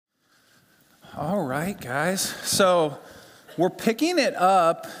All right, guys. So we're picking it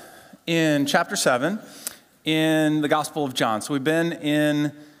up in chapter 7 in the Gospel of John. So we've been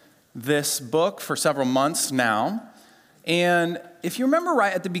in this book for several months now. And if you remember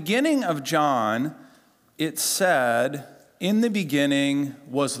right, at the beginning of John, it said, "In the beginning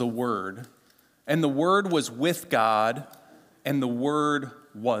was the Word, and the Word was with God, and the Word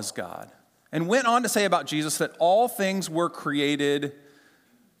was God." And went on to say about Jesus that all things were created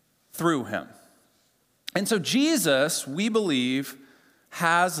through him. And so Jesus, we believe,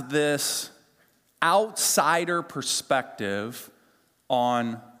 has this outsider perspective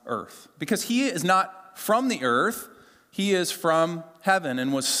on earth. Because he is not from the earth, he is from heaven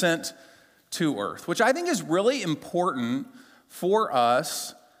and was sent to earth, which I think is really important for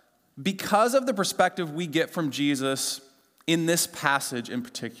us because of the perspective we get from Jesus in this passage in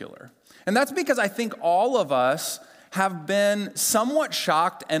particular. And that's because I think all of us have been somewhat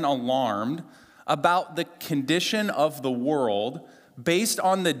shocked and alarmed about the condition of the world based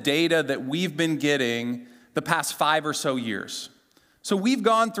on the data that we've been getting the past 5 or so years. So we've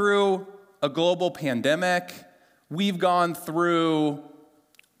gone through a global pandemic. We've gone through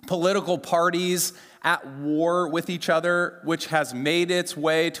political parties at war with each other, which has made its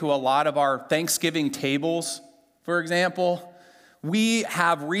way to a lot of our Thanksgiving tables, for example. We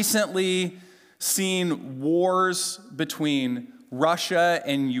have recently seen wars between Russia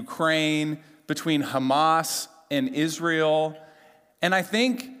and Ukraine, between Hamas and Israel. And I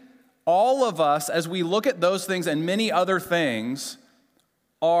think all of us, as we look at those things and many other things,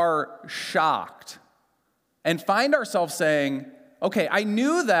 are shocked and find ourselves saying, okay, I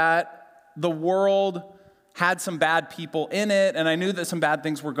knew that the world had some bad people in it, and I knew that some bad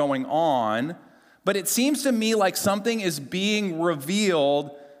things were going on, but it seems to me like something is being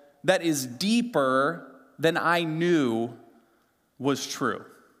revealed that is deeper than I knew was true.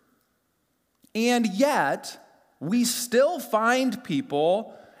 And yet, we still find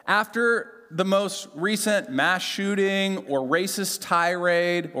people after the most recent mass shooting or racist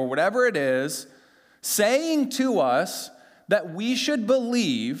tirade or whatever it is, saying to us that we should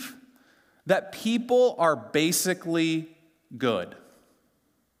believe that people are basically good.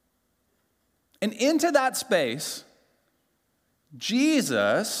 And into that space,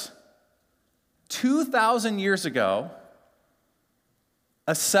 Jesus, 2,000 years ago,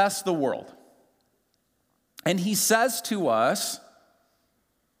 assessed the world. And he says to us,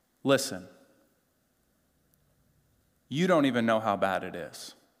 listen, you don't even know how bad it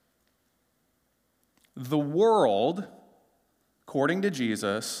is. The world, according to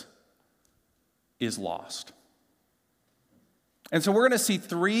Jesus, is lost. And so we're going to see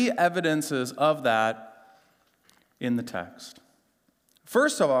 3 evidences of that in the text.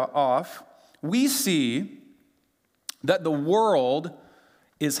 First off, we see that the world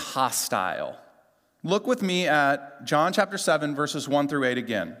is hostile. Look with me at John chapter 7, verses 1 through 8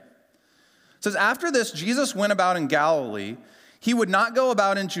 again. It says, "After this, Jesus went about in Galilee. He would not go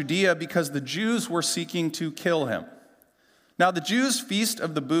about in Judea because the Jews were seeking to kill him. Now the Jews' feast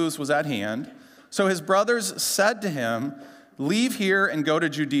of the booths was at hand. So his brothers said to him, 'Leave here and go to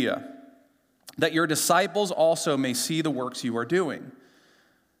Judea, that your disciples also may see the works you are doing.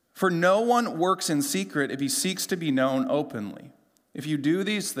 For no one works in secret if he seeks to be known openly. If you do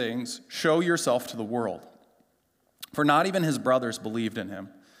these things, show yourself to the world.' For not even his brothers believed in him.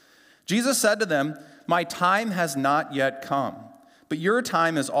 Jesus said to them, 'My time has not yet come, but your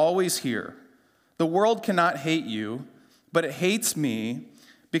time is always here. The world cannot hate you, but it hates me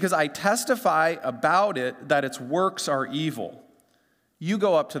because I testify about it that its works are evil. You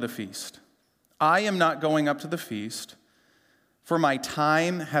go up to the feast. I am not going up to the feast, for my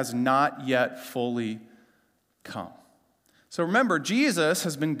time has not yet fully come.'" So remember, Jesus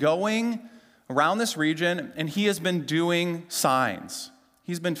has been going around this region, and he has been doing signs.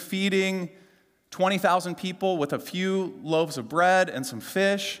 He's been feeding 20,000 people with a few loaves of bread and some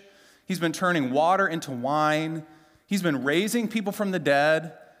fish. He's been turning water into wine. He's been raising people from the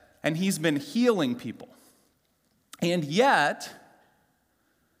dead, and he's been healing people. And yet,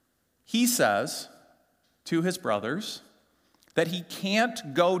 he says to his brothers that he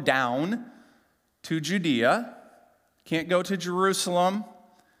can't go down to Judea, can't go to Jerusalem.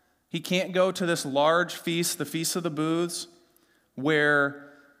 He can't go to this large feast, the Feast of the Booths,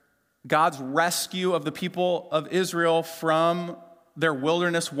 where God's rescue of the people of Israel from their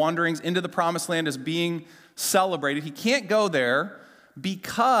wilderness wanderings into the Promised Land is being celebrated. He can't go there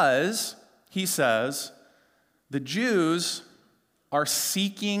because, he says, the Jews are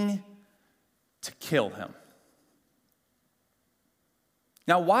seeking to kill him.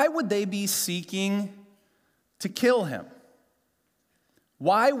 Now, why would they be seeking to kill him?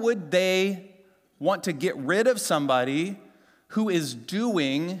 Why would they want to get rid of somebody who is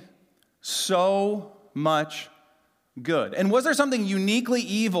doing so much good. And was there something uniquely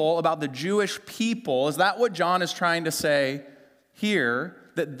evil about the Jewish people? Is that what John is trying to say here?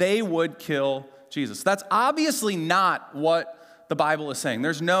 That they would kill Jesus? That's obviously not what the Bible is saying.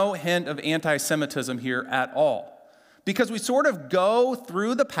 There's no hint of anti-Semitism here at all. Because we sort of go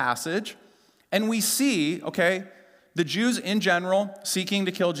through the passage and we see, okay, the Jews in general seeking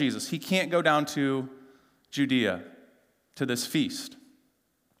to kill Jesus. He can't go down to Judea to this feast.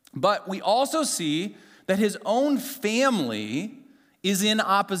 But we also see that his own family is in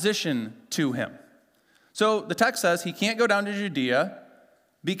opposition to him. So the text says he can't go down to Judea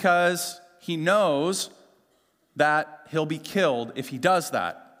because he knows that he'll be killed if he does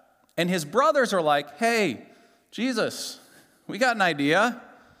that. And his brothers are like, hey, Jesus, we got an idea.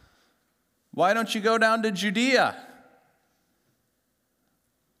 Why don't you go down to Judea?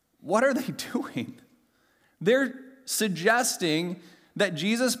 What are they doing? They're suggesting that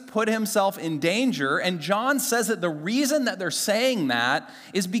Jesus put himself in danger, and John says that the reason that they're saying that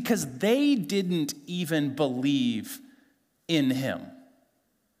is because they didn't even believe in him.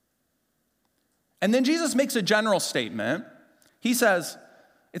 And then Jesus makes a general statement. He says,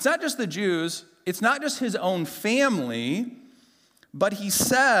 it's not just the Jews, it's not just his own family, but he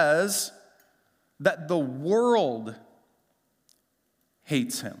says that the world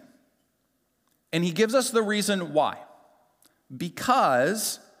hates him. And he gives us the reason why.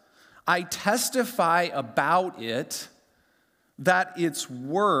 Because I testify about it that its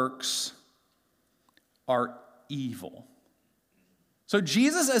works are evil. So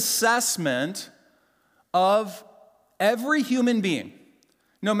Jesus' assessment of every human being,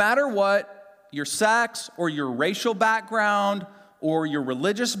 no matter what your sex or your racial background or your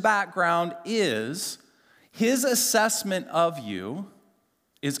religious background is, his assessment of you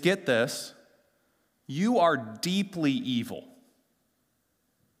is, get this, you are deeply evil.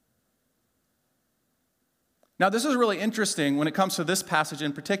 Now, this is really interesting when it comes to this passage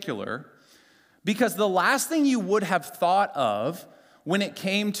in particular, because the last thing you would have thought of when it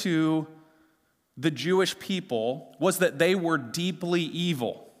came to the Jewish people was that they were deeply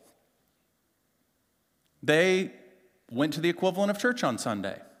evil. They went to the equivalent of church on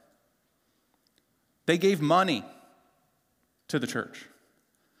Sunday. They gave money to the church.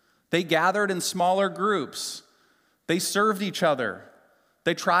 They gathered in smaller groups. They served each other.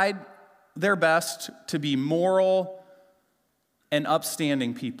 They tried their best to be moral and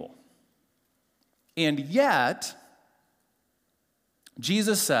upstanding people. And yet,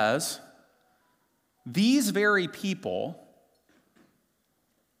 Jesus says, these very people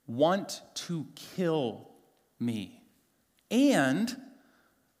want to kill me, and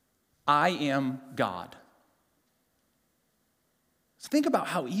I am God. So think about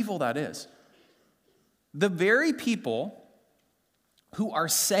how evil that is. The very people who are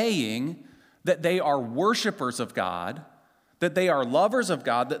saying that they are worshipers of God, that they are lovers of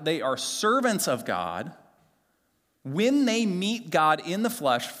God, that they are servants of God, when they meet God in the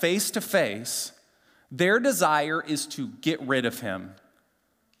flesh, face to face, their desire is to get rid of him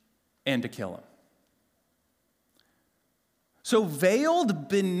and to kill him. So veiled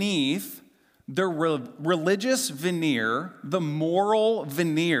beneath the religious veneer, the moral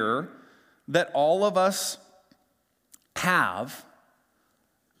veneer that all of us have,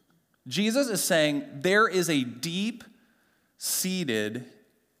 Jesus is saying there is a deep-seated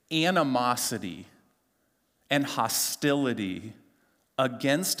animosity and hostility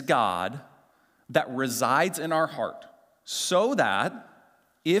against God that resides in our heart, so that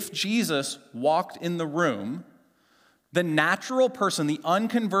if Jesus walked in the room, the natural person, the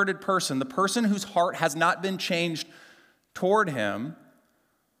unconverted person, the person whose heart has not been changed toward him,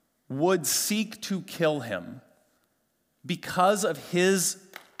 would seek to kill him because of his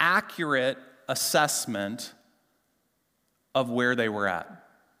accurate assessment of where they were at.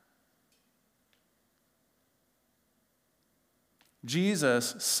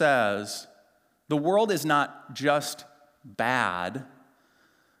 Jesus says the world is not just bad,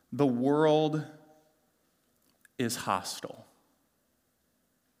 the world is hostile.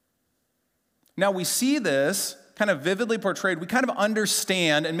 Now we see this kind of vividly portrayed. We kind of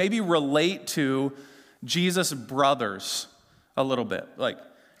understand and maybe relate to Jesus' brothers a little bit. Like,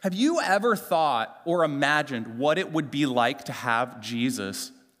 have you ever thought or imagined what it would be like to have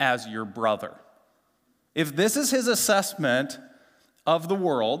Jesus as your brother? If this is his assessment of the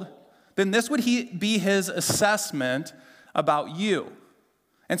world, then this would be his assessment about you.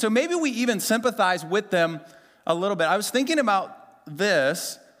 And so maybe we even sympathize with them a little bit. I was thinking about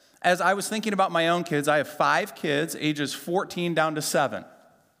this as I was thinking about my own kids. I have 5 kids, ages 14 down to 7.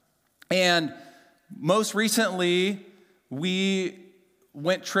 And most recently, we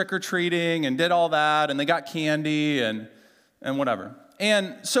went trick-or-treating and did all that, and they got candy and whatever.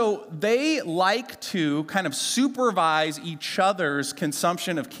 And so they like to kind of supervise each other's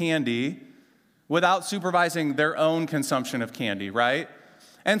consumption of candy without supervising their own consumption of candy, right?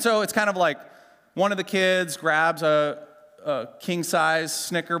 And so it's kind of like one of the kids grabs a king-size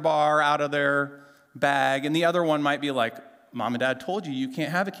Snicker bar out of their bag, and the other one might be like, Mom and Dad told you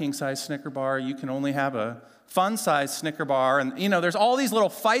can't have a king-size Snicker bar, you can only have a fun-size Snicker bar. And, there's all these little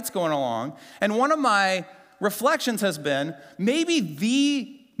fights going along. And one of my reflections has been, maybe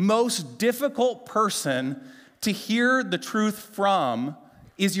the most difficult person to hear the truth from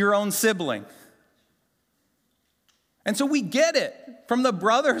is your own sibling. And so we get it. From the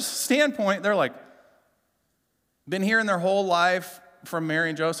brothers' standpoint, they're like, been hearing their whole life from Mary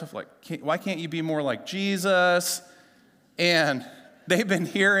and Joseph, like, why can't you be more like Jesus? And they've been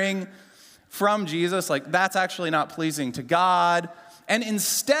hearing from Jesus, like, that's actually not pleasing to God. And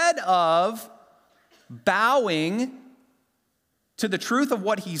instead of bowing to the truth of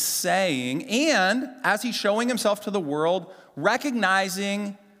what he's saying, and as he's showing himself to the world,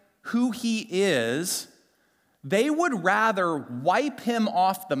 recognizing who he is, they would rather wipe him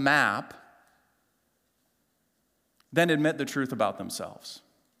off the map than admit the truth about themselves.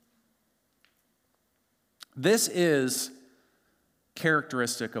 This is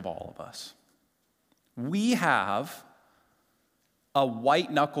characteristic of all of us. We have a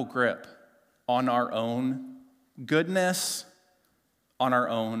white-knuckle grip on our own goodness, on our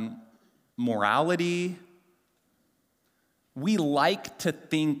own morality. We like to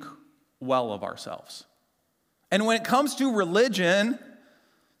think well of ourselves. And when it comes to religion,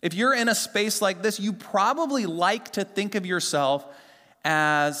 if you're in a space like this, you probably like to think of yourself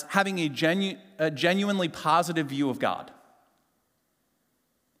as having a genuinely positive view of God.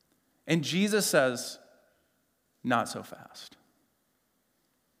 And Jesus says, not so fast.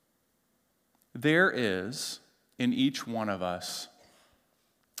 There is, in each one of us,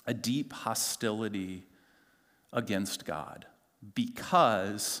 a deep hostility against God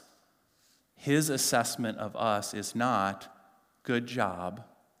because his assessment of us is not, good job,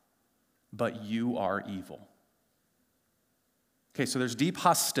 but you are evil. Okay, so there's deep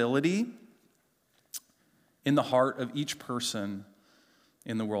hostility in the heart of each person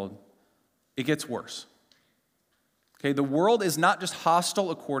in the world. It gets worse. Okay, the world is not just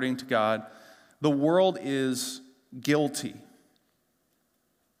hostile according to God, the world is guilty.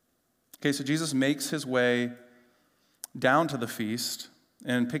 Okay, so Jesus makes his way down to the feast,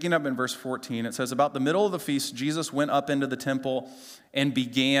 and picking up in verse 14, it says, about the middle of the feast, Jesus went up into the temple and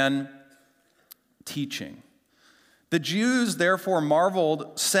began teaching. The Jews therefore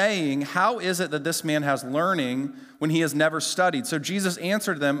marveled, saying, how is it that this man has learning when he has never studied? So Jesus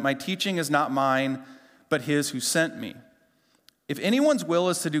answered them, my teaching is not mine, but his who sent me. If anyone's will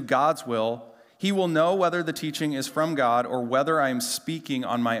is to do God's will, he will know whether the teaching is from God or whether I am speaking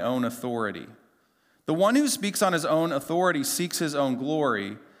on my own authority. The one who speaks on his own authority seeks his own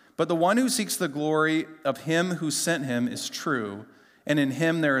glory, but the one who seeks the glory of him who sent him is true, and in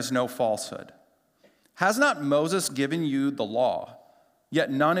him there is no falsehood. Has not Moses given you the law? Yet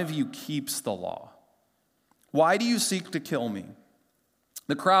none of you keeps the law. Why do you seek to kill me?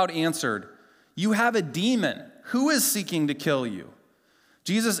 The crowd answered, you have a demon. Who is seeking to kill you?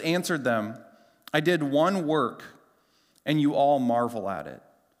 Jesus answered them, I did one work, and you all marvel at it.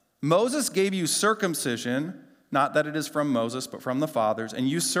 Moses gave you circumcision, not that it is from Moses, but from the fathers, and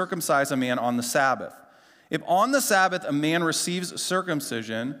you circumcise a man on the Sabbath. If on the Sabbath a man receives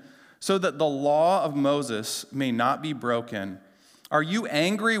circumcision, so that the law of Moses may not be broken, are you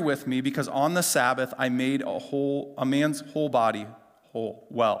angry with me because on the Sabbath I made a man's whole body whole?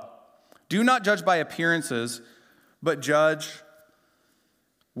 Well, do not judge by appearances, but judge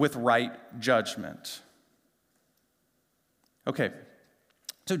with right judgment. Okay,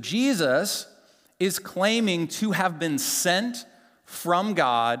 so Jesus is claiming to have been sent from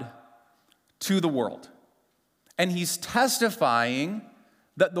God to the world. And he's testifying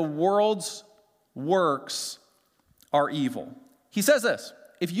that the world's works are evil. He says this,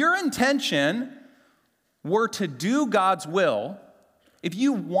 if your intention were to do God's will, if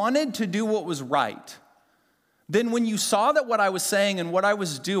you wanted to do what was right, then when you saw that what I was saying and what I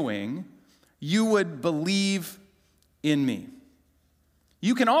was doing, you would believe in me.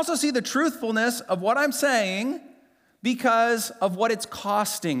 You can also see the truthfulness of what I'm saying because of what it's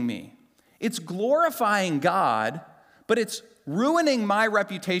costing me. It's glorifying God, but it's ruining my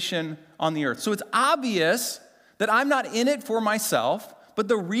reputation on the earth. So it's obvious that I'm not in it for myself, but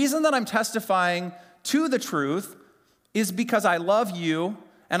the reason that I'm testifying to the truth is because I love you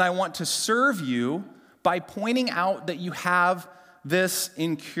and I want to serve you by pointing out that you have this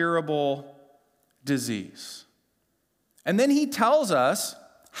incurable disease. And then he tells us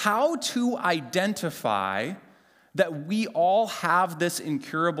how to identify that we all have this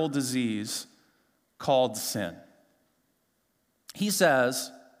incurable disease called sin. He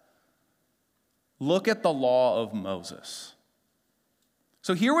says, look at the law of Moses.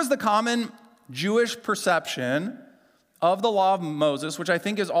 So here was the common Jewish perception of the law of Moses, which I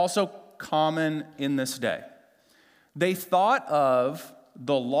think is also common in this day. They thought of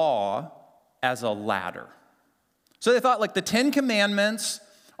the law as a ladder. So they thought like the 10 Commandments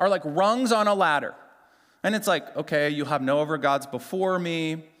are like rungs on a ladder. And it's like, okay, you'll have no other gods before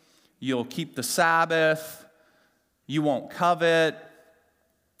me. You'll keep the Sabbath. You won't covet.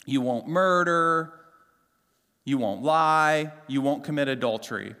 You won't murder. You won't lie. You won't commit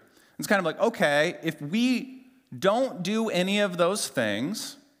adultery. It's kind of like, okay, if we don't do any of those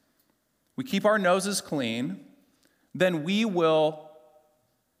things, we keep our noses clean, then we will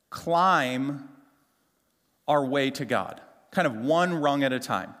climb our way to God, kind of one rung at a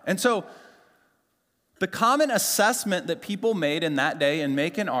time. And so the common assessment that people made in that day and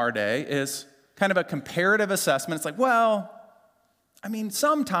make in our day is kind of a comparative assessment. It's like, well, I mean,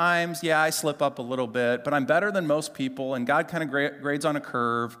 sometimes, yeah, I slip up a little bit, but I'm better than most people, and God kind of grades on a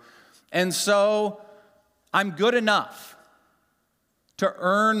curve. And so I'm good enough to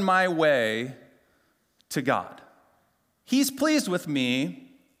earn my way to God. He's pleased with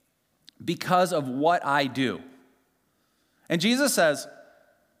me because of what I do. And Jesus says,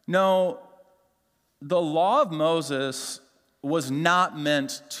 no, the law of Moses was not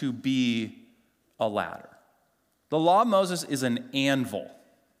meant to be a ladder. The law of Moses is an anvil.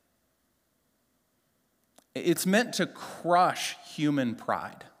 It's meant to crush human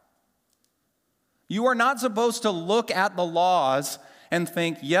pride. You are not supposed to look at the laws and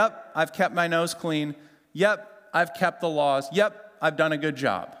think, yep, I've kept my nose clean. Yep, I've kept the laws. Yep, I've done a good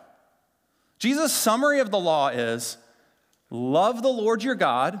job. Jesus' summary of the law is, love the Lord your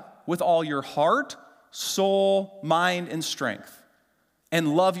God with all your heart, soul, mind, and strength,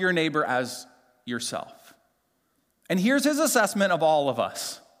 and love your neighbor as yourself. And here's his assessment of all of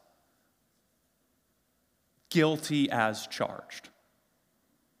us. Guilty as charged.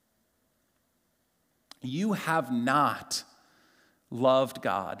 You have not loved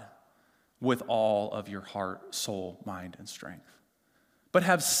God with all of your heart, soul, mind, and strength, but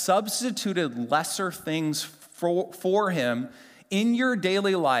have substituted lesser things for him in your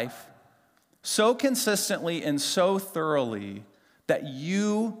daily life so consistently and so thoroughly that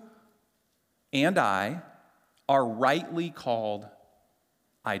you and I are rightly called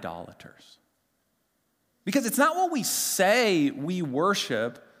idolaters. Because it's not what we say we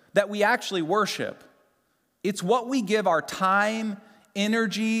worship that we actually worship. It's what we give our time,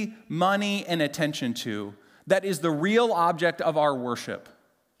 energy, money, and attention to that is the real object of our worship.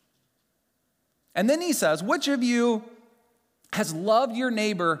 And then he says, which of you has loved your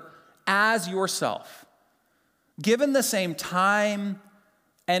neighbor as yourself, given the same time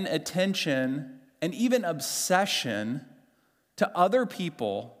and attention and even obsession to other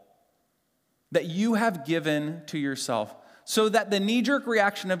people that you have given to yourself, so that the knee-jerk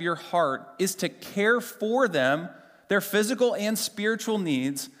reaction of your heart is to care for them, their physical and spiritual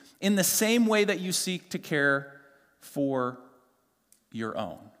needs, in the same way that you seek to care for your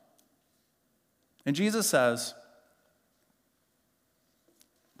own. And Jesus says,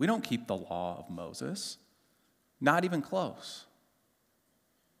 we don't keep the law of Moses, not even close.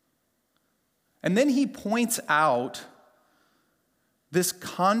 And then he points out this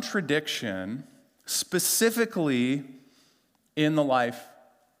contradiction specifically in the life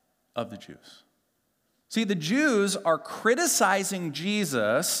of the Jews. See, the Jews are criticizing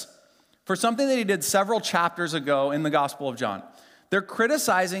Jesus for something that he did several chapters ago in the Gospel of John. They're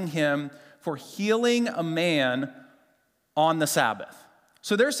criticizing him for healing a man on the Sabbath.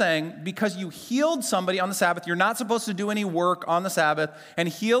 So they're saying, because you healed somebody on the Sabbath, you're not supposed to do any work on the Sabbath, and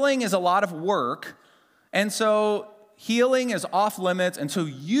healing is a lot of work, and so healing is off limits, and so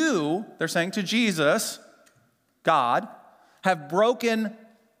you, they're saying to Jesus, God, have broken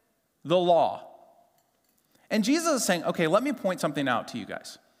the law. And Jesus is saying, okay, let me point something out to you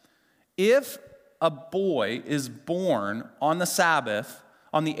guys. If a boy is born on the Sabbath,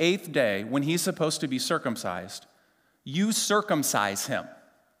 on the 8th day, when he's supposed to be circumcised, you circumcise him.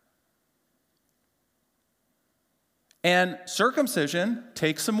 And circumcision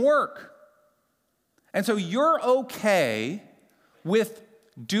takes some work. And so you're okay with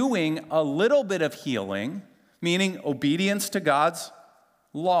doing a little bit of healing, meaning obedience to God's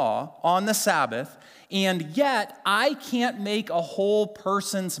law on the Sabbath, and yet I can't make a whole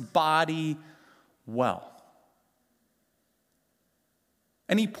person's body well.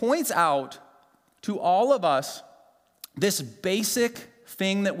 And he points out to all of us this basic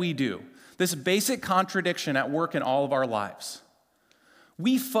thing that we do, this basic contradiction at work in all of our lives.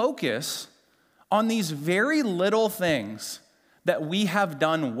 We focus on these very little things that we have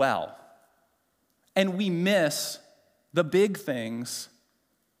done well, and we miss the big things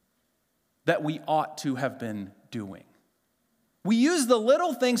that we ought to have been doing. We use the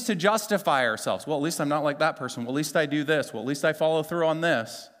little things to justify ourselves. Well, at least I'm not like that person. Well, at least I do this. Well, at least I follow through on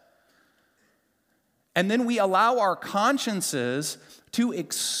this. And then we allow our consciences to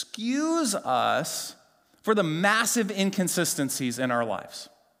excuse us for the massive inconsistencies in our lives.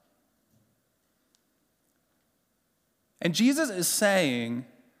 And Jesus is saying,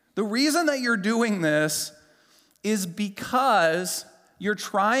 the reason that you're doing this is because you're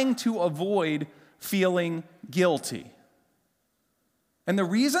trying to avoid feeling guilty. And the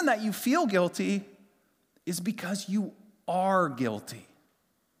reason that you feel guilty is because you are guilty.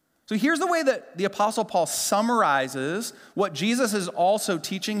 So here's the way that the Apostle Paul summarizes what Jesus is also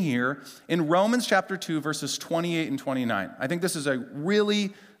teaching here in Romans chapter 2, verses 28 and 29. I think this is a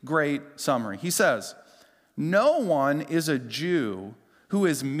really great summary. He says, "No one is a Jew who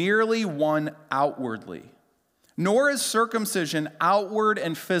is merely one outwardly, nor is circumcision outward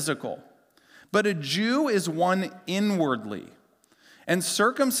and physical, but a Jew is one inwardly. And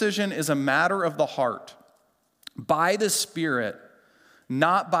circumcision is a matter of the heart, by the Spirit,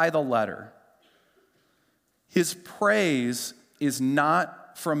 not by the letter. His praise is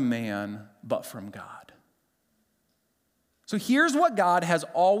not from man, but from God." So here's what God has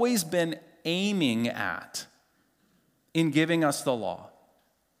always been aiming at in giving us the law.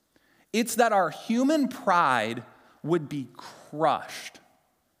 It's that our human pride would be crushed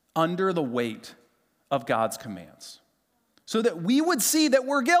under the weight of God's commands, so that we would see that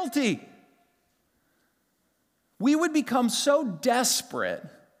we're guilty. We would become so desperate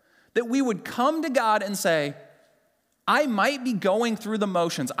that we would come to God and say, I might be going through the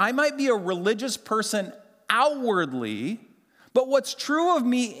motions. I might be a religious person outwardly, but what's true of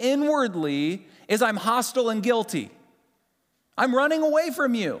me inwardly is I'm hostile and guilty. I'm running away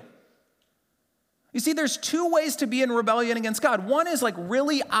from you. You see, there's two ways to be in rebellion against God. One is like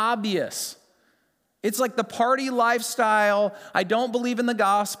really obvious. It's like the party lifestyle. I don't believe in the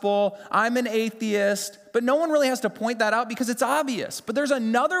gospel. I'm an atheist. But no one really has to point that out because it's obvious. But there's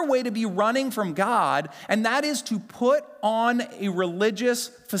another way to be running from God, and that is to put on a religious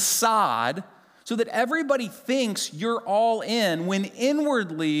facade so that everybody thinks you're all in, when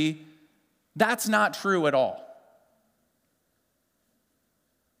inwardly, that's not true at all.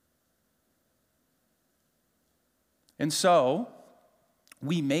 And so,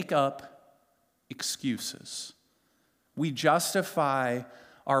 we make up excuses. We justify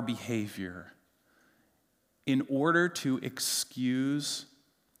our behavior in order to excuse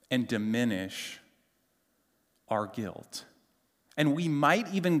and diminish our guilt. And we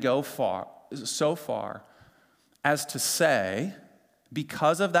might even go so far as to say,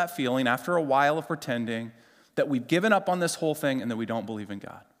 because of that feeling, after a while of pretending, that we've given up on this whole thing and that we don't believe in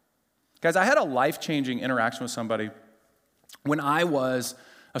God. Guys, I had a life-changing interaction with somebody when I was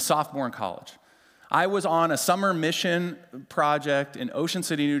a sophomore in college. I was on a summer mission project in Ocean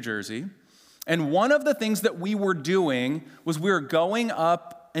City, New Jersey, and one of the things that we were doing was we were going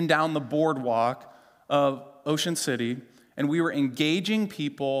up and down the boardwalk of Ocean City, and we were engaging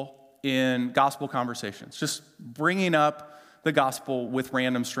people in gospel conversations, just bringing up the gospel with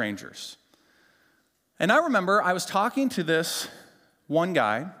random strangers. And I remember I was talking to this one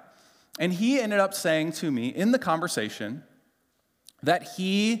guy, and he ended up saying to me in the conversation that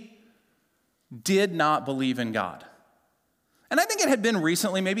he did not believe in God. And I think it had been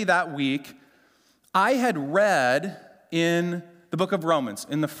recently, maybe that week, I had read in the book of Romans,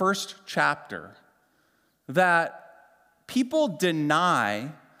 in the first chapter, that people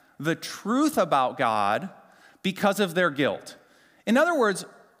deny the truth about God because of their guilt. In other words,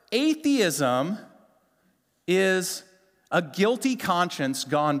 atheism is a guilty conscience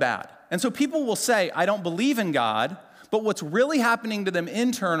gone bad. And so people will say, I don't believe in God, but what's really happening to them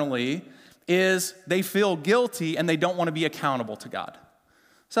internally is they feel guilty and they don't want to be accountable to God.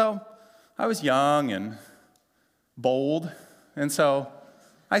 So I was young and bold, and so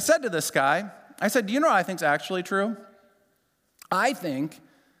I said to this guy, I said, do you know what I think is actually true? I think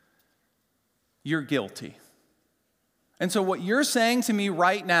you're guilty. And so what you're saying to me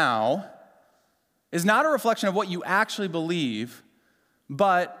right now is not a reflection of what you actually believe,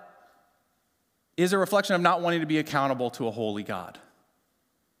 but is a reflection of not wanting to be accountable to a holy God.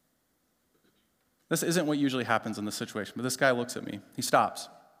 This isn't what usually happens in this situation, but this guy looks at me. He stops.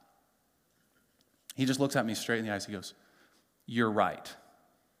 He just looks at me straight in the eyes. He goes, "You're right."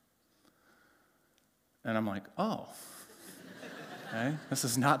 And I'm like, oh, okay, this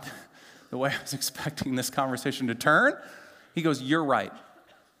is not the way I was expecting this conversation to turn. He goes, "You're right."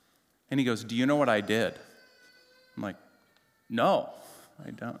 And he goes, "Do you know what I did?" I'm like, "No,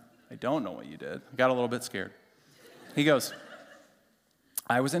 I don't. I don't know what you did." I got a little bit scared. He goes,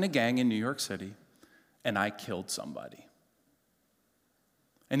 "I was in a gang in New York City, and I killed somebody."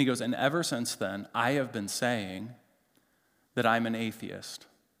 And he goes, "And ever since then, I have been saying that I'm an atheist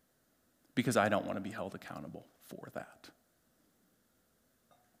because I don't want to be held accountable for that."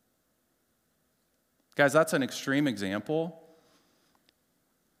 Guys, that's an extreme example,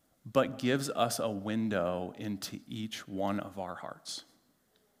 but gives us a window into each one of our hearts.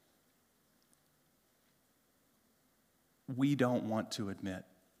 We don't want to admit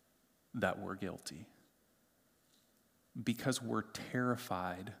that we're guilty because we're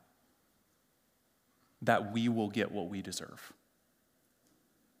terrified that we will get what we deserve.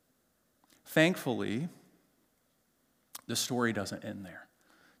 Thankfully, the story doesn't end there.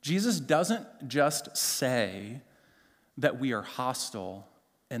 Jesus doesn't just say that we are hostile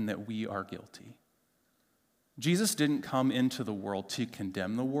and that we are guilty. Jesus didn't come into the world to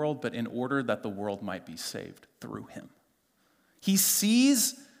condemn the world, but in order that the world might be saved through him. He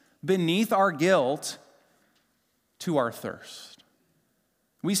sees beneath our guilt to our thirst.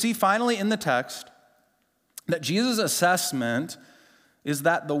 We see finally in the text that Jesus' assessment is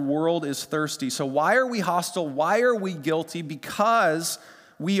that the world is thirsty. So why are we hostile? Why are we guilty? Because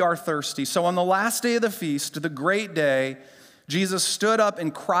we are thirsty. So on the last day of the feast, the great day, Jesus stood up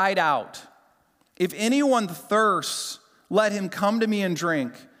and cried out, "If anyone thirsts, let him come to me and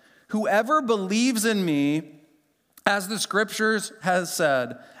drink. Whoever believes in me, as the scriptures has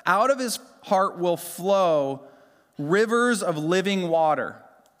said, out of his heart will flow rivers of living water."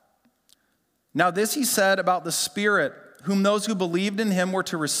 Now this he said about the Spirit, whom those who believed in him were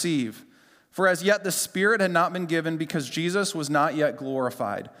to receive. For as yet the Spirit had not been given because Jesus was not yet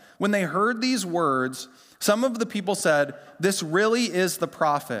glorified. When they heard these words, some of the people said, "This really is the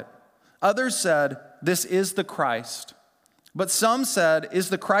prophet." Others said, "This is the Christ." But some said, "Is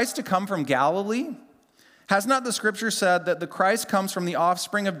the Christ to come from Galilee? Has not the scripture said that the Christ comes from the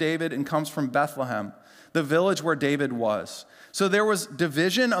offspring of David and comes from Bethlehem, the village where David was?" So there was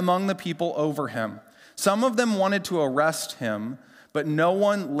division among the people over him. Some of them wanted to arrest him, but no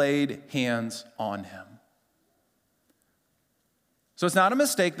one laid hands on him. So it's not a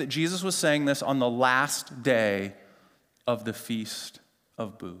mistake that Jesus was saying this on the last day of the Feast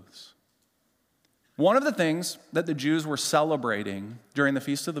of Booths. One of the things that the Jews were celebrating during the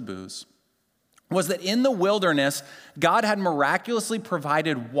Feast of the Booths was that in the wilderness, God had miraculously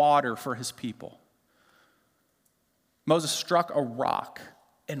provided water for his people. Moses struck a rock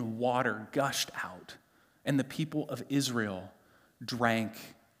and water gushed out, and the people of Israel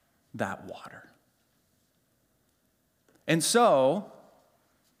drank that water. And so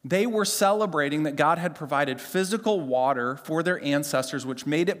they were celebrating that God had provided physical water for their ancestors, which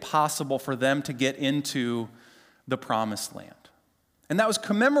made it possible for them to get into the promised land. And that was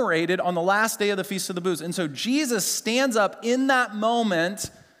commemorated on the last day of the Feast of the Booths. And so Jesus stands up in that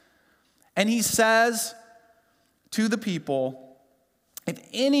moment and he says to the people, "If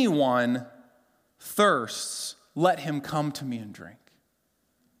anyone thirsts, let him come to me and drink."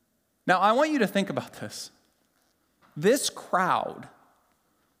 Now, I want you to think about this. This crowd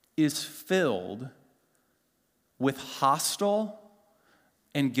is filled with hostile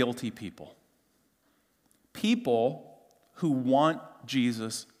and guilty people. People who want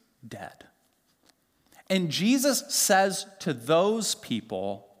Jesus dead. And Jesus says to those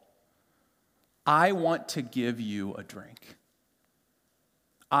people, "I want to give you a drink.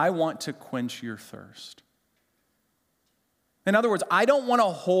 I want to quench your thirst." In other words, I don't want to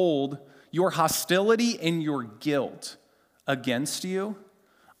hold your hostility and your guilt against you.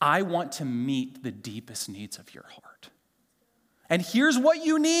 I want to meet the deepest needs of your heart. And here's what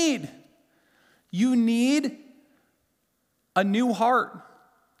you need. You need a new heart.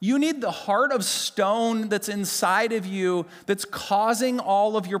 You need the heart of stone that's inside of you that's causing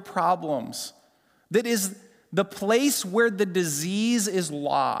all of your problems. That is the place where the disease is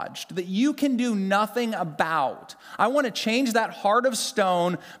lodged, that you can do nothing about. I want to change that heart of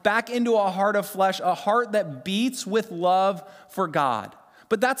stone back into a heart of flesh, a heart that beats with love for God.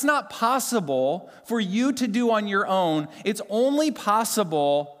 But that's not possible for you to do on your own. It's only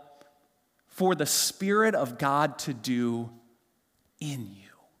possible for the Spirit of God to do in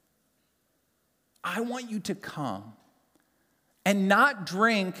you. I want you to come and not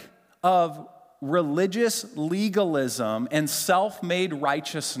drink of religious legalism and self-made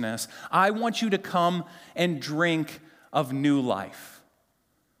righteousness. I want you to come and drink of new life.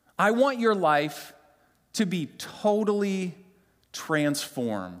 I want your life to be totally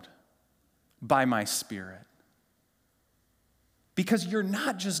transformed by my Spirit. Because you're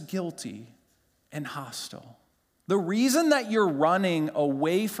not just guilty and hostile. The reason that you're running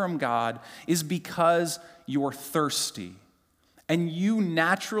away from God is because you're thirsty and you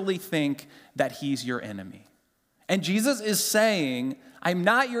naturally think that he's your enemy. And Jesus is saying, I'm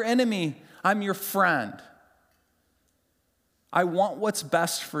not your enemy, I'm your friend. I want what's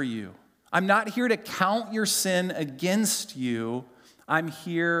best for you. I'm not here to count your sin against you. I'm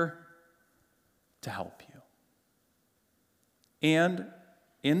here to help you. And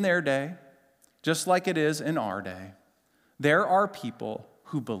in their day, just like it is in our day, there are people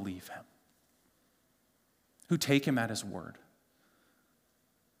who believe him, who take him at his word,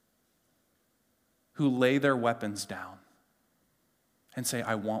 who lay their weapons down and say,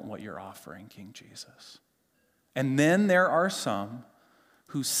 I want what you're offering, King Jesus. And then there are some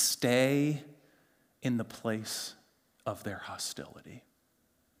who stay in the place of their hostility.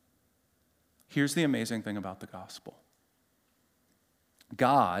 Here's the amazing thing about the gospel.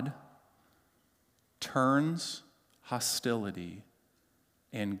 God turns hostility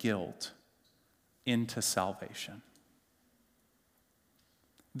and guilt into salvation.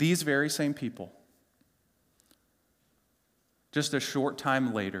 These very same people, just a short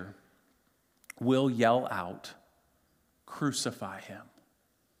time later, will yell out, crucify him,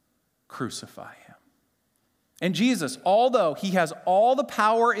 crucify him. And Jesus, although he has all the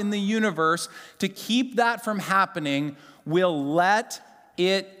power in the universe to keep that from happening, will let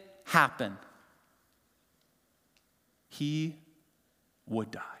it happen. He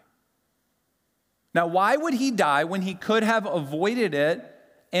would die. Now, why would he die when he could have avoided it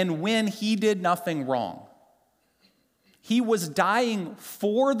and when he did nothing wrong? He was dying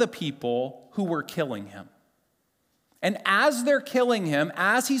for the people who were killing him. And as they're killing him,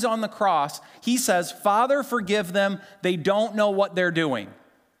 as he's on the cross, he says, Father, forgive them. They don't know what they're doing.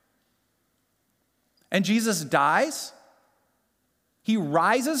 And Jesus dies. He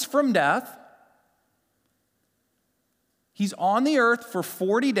rises from death. He's on the earth for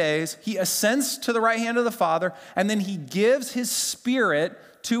 40 days. He ascends to the right hand of the Father, and then he gives his Spirit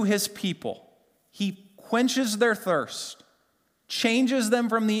to his people. He quenches their thirst, changes them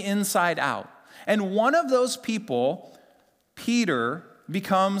from the inside out. And one of those people, Peter,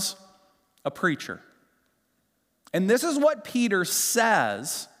 becomes a preacher. And this is what Peter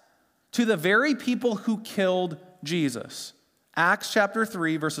says to the very people who killed Jesus. Acts chapter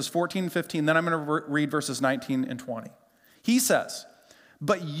 3, verses 14 and 15. Then I'm going to read verses 19 and 20. He says,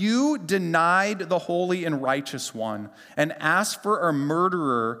 but you denied the holy and righteous one and asked for a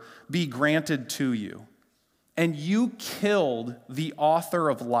murderer be granted to you. And you killed the author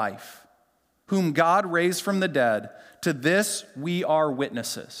of life, whom God raised from the dead. To this we are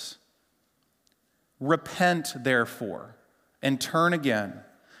witnesses. Repent, therefore, and turn again,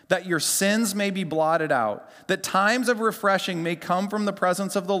 that your sins may be blotted out, that times of refreshing may come from the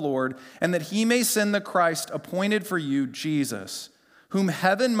presence of the Lord, and that he may send the Christ appointed for you, Jesus, whom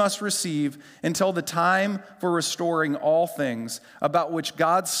heaven must receive until the time for restoring all things, about which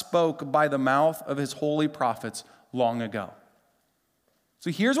God spoke by the mouth of his holy prophets long ago.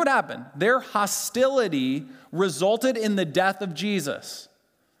 So here's what happened. Their hostility resulted in the death of Jesus.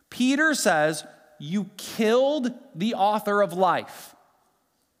 Peter says, you killed the author of life.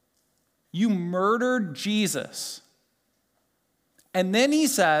 You murdered Jesus. And then he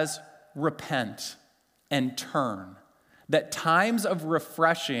says, repent and turn, that times of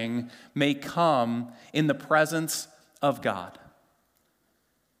refreshing may come in the presence of God.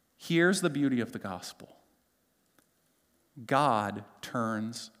 Here's the beauty of the gospel. God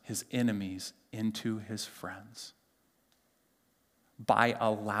turns his enemies into his friends by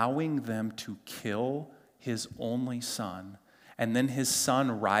allowing them to kill his only son, and then his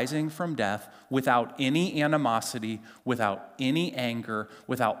son rising from death without any animosity, without any anger,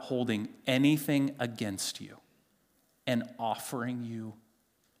 without holding anything against you, and offering you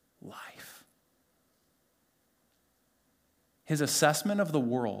life. His assessment of the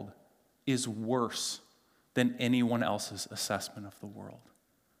world is worse than anyone else's assessment of the world.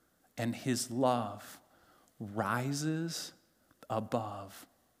 And his love rises above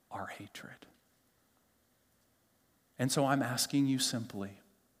our hatred. And so I'm asking you simply,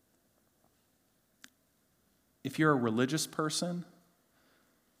 if you're a religious person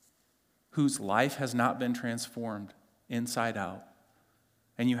whose life has not been transformed inside out,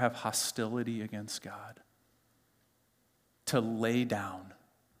 and you have hostility against God, to lay down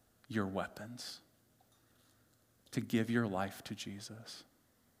your weapons to give your life to Jesus.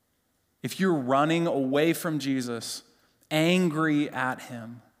 If you're running away from Jesus, angry at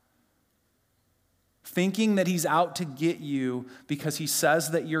him, thinking that he's out to get you because he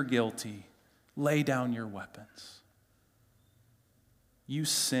says that you're guilty, lay down your weapons. You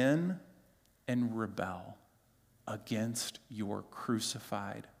sin and rebel against your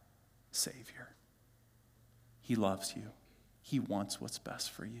crucified Savior. He loves you. He wants what's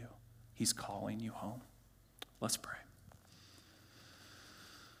best for you. He's calling you home. Let's pray.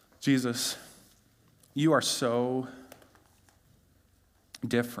 Jesus, you are so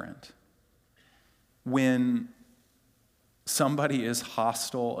different. When somebody is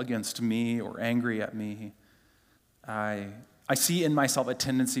hostile against me or angry at me, I see in myself a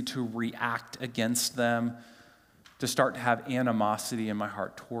tendency to react against them, to start to have animosity in my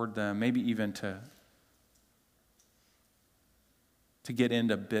heart toward them, maybe even to get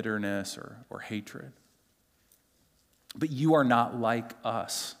into bitterness or hatred. But you are not like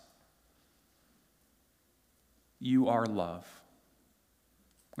us. You are love.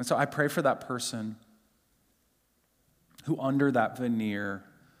 And so I pray for that person who under that veneer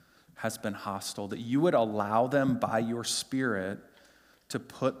has been hostile, that you would allow them by your Spirit to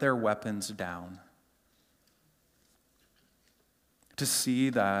put their weapons down, to see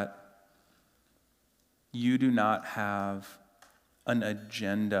that you do not have an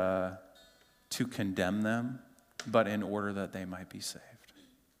agenda to condemn them, but in order that they might be saved.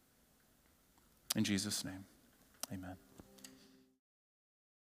 In Jesus' name, amen.